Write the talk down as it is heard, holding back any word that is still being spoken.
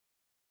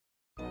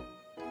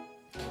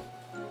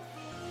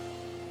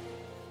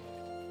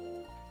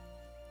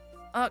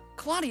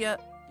Claudia,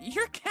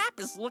 your cap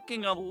is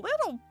looking a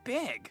little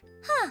big.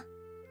 Huh.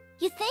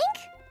 You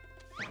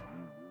think?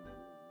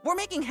 We're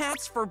making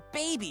hats for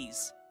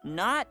babies,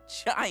 not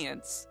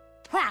giants.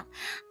 Well,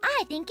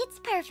 I think it's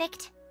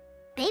perfect.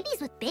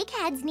 Babies with big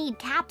heads need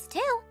caps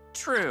too.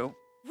 True.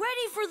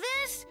 Ready for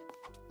this?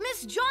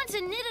 Miss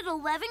Johnson knitted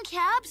 11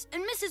 caps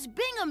and Mrs.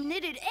 Bingham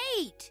knitted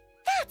 8.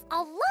 That's a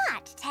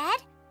lot,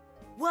 Ted.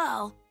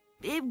 Well,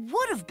 it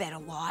would have been a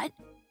lot.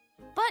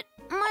 But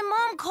my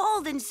mom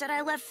called and said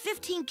I left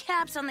 15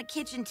 caps on the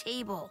kitchen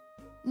table.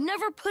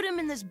 Never put them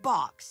in this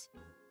box.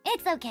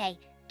 It's okay.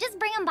 Just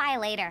bring them by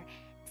later.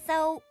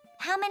 So,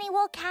 how many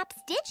wool caps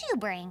did you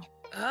bring?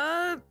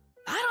 I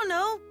don't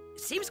know.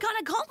 Seems kind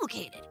of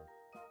complicated.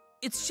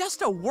 It's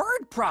just a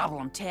word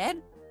problem,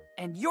 Ted.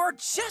 And you're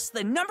just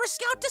the number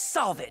scout to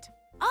solve it.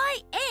 I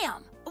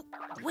am. Oh,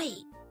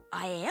 wait,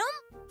 I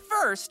am?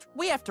 First,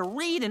 we have to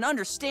read and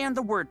understand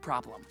the word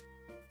problem.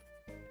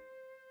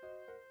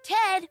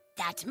 Ted,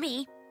 that's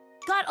me,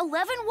 got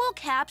 11 wool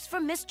caps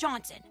from Miss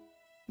Johnson.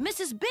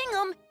 Mrs.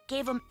 Bingham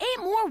gave him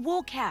 8 more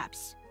wool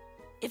caps.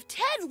 If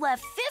Ted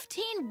left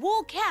 15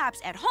 wool caps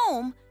at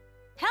home,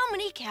 how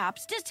many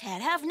caps does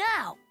Ted have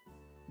now?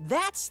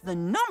 That's the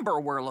number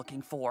we're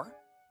looking for.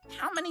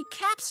 How many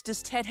caps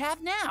does Ted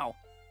have now?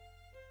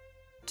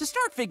 To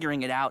start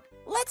figuring it out,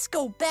 let's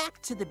go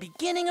back to the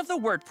beginning of the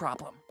word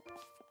problem.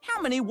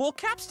 How many wool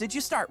caps did you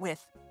start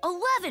with?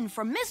 11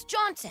 from Miss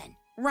Johnson.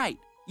 Right,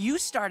 you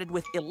started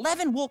with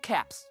 11 wool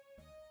caps.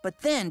 But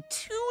then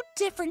 2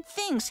 different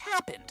things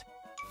happened.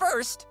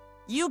 First,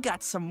 you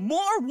got some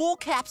more wool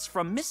caps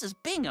from Mrs.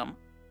 Bingham,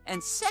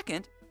 and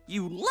second,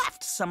 you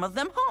left some of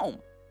them home.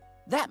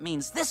 That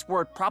means this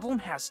word problem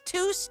has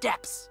 2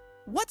 steps.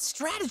 What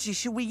strategy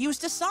should we use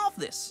to solve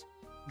this?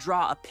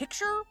 Draw a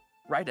picture,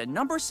 write a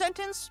number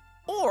sentence,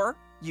 or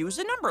use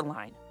a number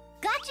line?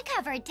 Got you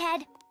covered,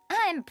 Ted.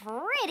 I'm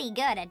pretty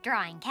good at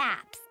drawing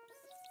caps.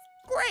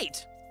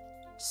 Great!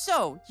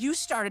 So, you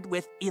started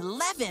with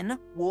 11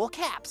 wool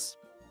caps.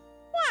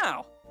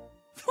 Wow!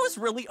 Those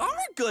really are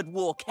good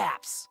wool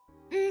caps.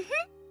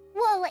 Mm-hmm.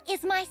 Wool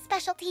is my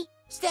specialty.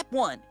 Step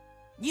 1.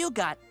 You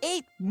got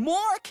 8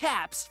 more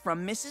caps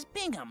from Mrs.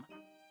 Bingham.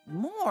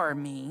 More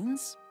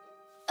means...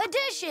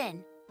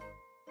 Addition!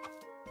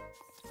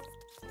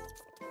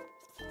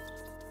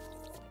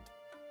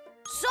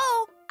 So,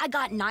 I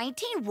got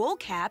 19 wool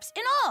caps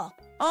in all.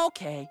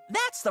 Okay,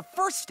 that's the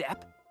first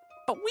step.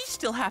 But we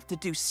still have to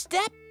do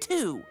step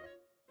 2.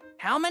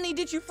 How many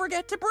did you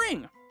forget to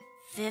bring?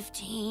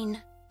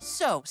 15.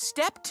 So,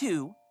 step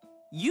 2,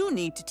 you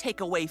need to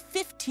take away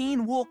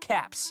 15 wool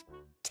caps.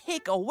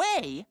 Take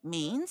away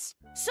means...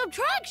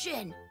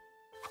 Subtraction!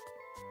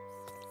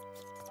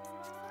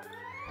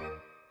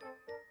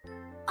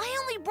 I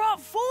only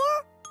brought 4?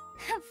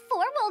 4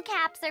 wool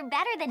caps are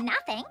better than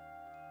nothing.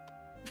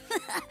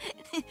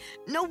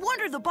 No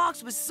wonder the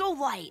box was so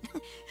light.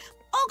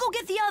 I'll go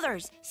get the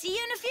others. See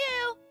you in a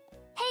few.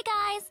 Hey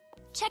guys,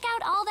 check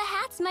out all the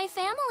hats my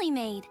family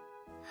made.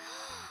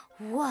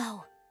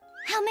 Whoa.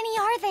 How many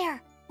are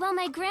there? Well,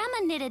 my grandma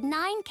knitted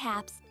 9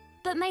 caps,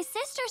 but my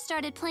sister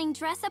started playing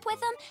dress up with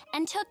them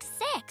and took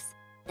 6.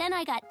 Then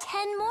I got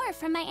 10 more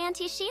from my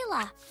Auntie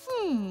Sheila.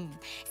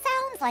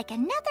 Sounds like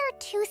another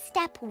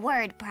 2-step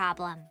word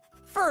problem.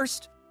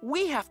 First,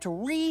 we have to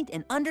read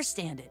and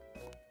understand it.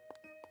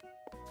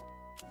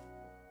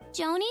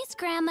 Joni's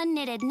grandma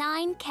knitted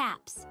 9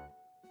 caps.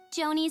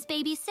 Joni's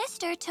baby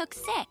sister took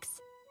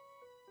 6.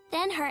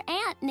 Then her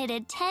aunt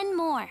knitted 10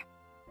 more.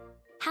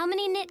 How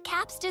many knit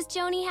caps does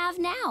Joni have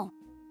now?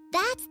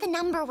 That's the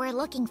number we're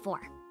looking for.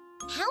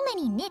 How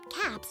many knit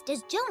caps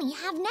does Joni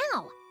have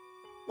now?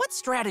 What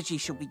strategy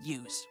should we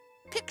use?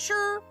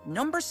 Picture,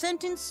 number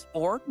sentence,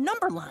 or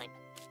number line?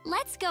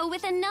 Let's go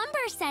with a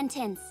number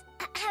sentence.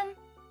 Have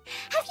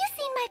you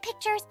seen my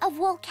pictures of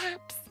wool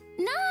caps?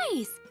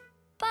 Nice!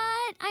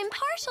 But I'm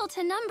partial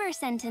to number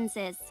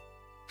sentences.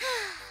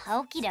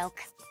 Okie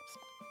doke.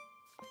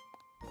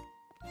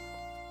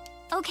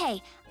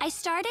 Okay, I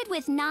started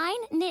with 9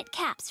 knit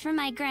caps for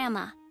my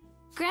grandma.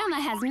 Grandma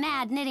has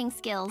mad knitting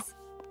skills.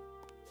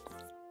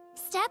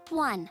 Step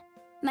 1.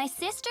 My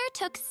sister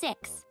took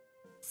 6.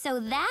 So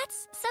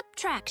that's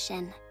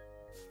subtraction.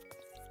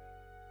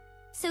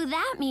 So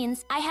that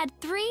means I had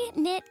 3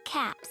 knit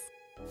caps.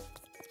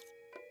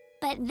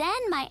 But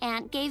then my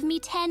aunt gave me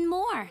 10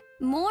 more.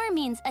 More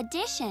means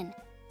addition.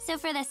 So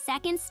for the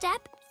second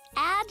step,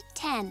 add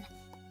 10.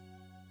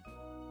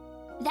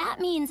 That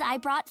means I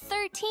brought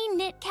 13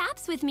 knit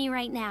caps with me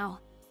right now.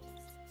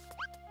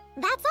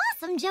 That's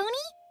awesome,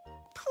 Joni.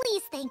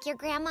 Please thank your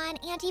grandma and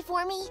auntie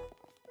for me.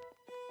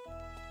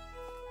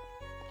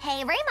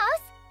 Hey,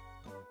 Ramos.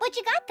 What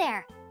you got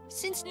there?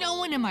 Since no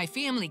one in my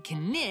family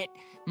can knit,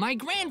 my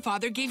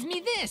grandfather gave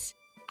me this.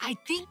 I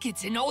think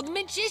it's an old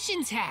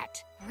magician's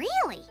hat.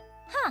 Really?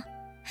 Huh.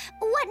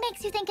 What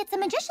makes you think it's a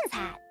magician's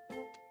hat?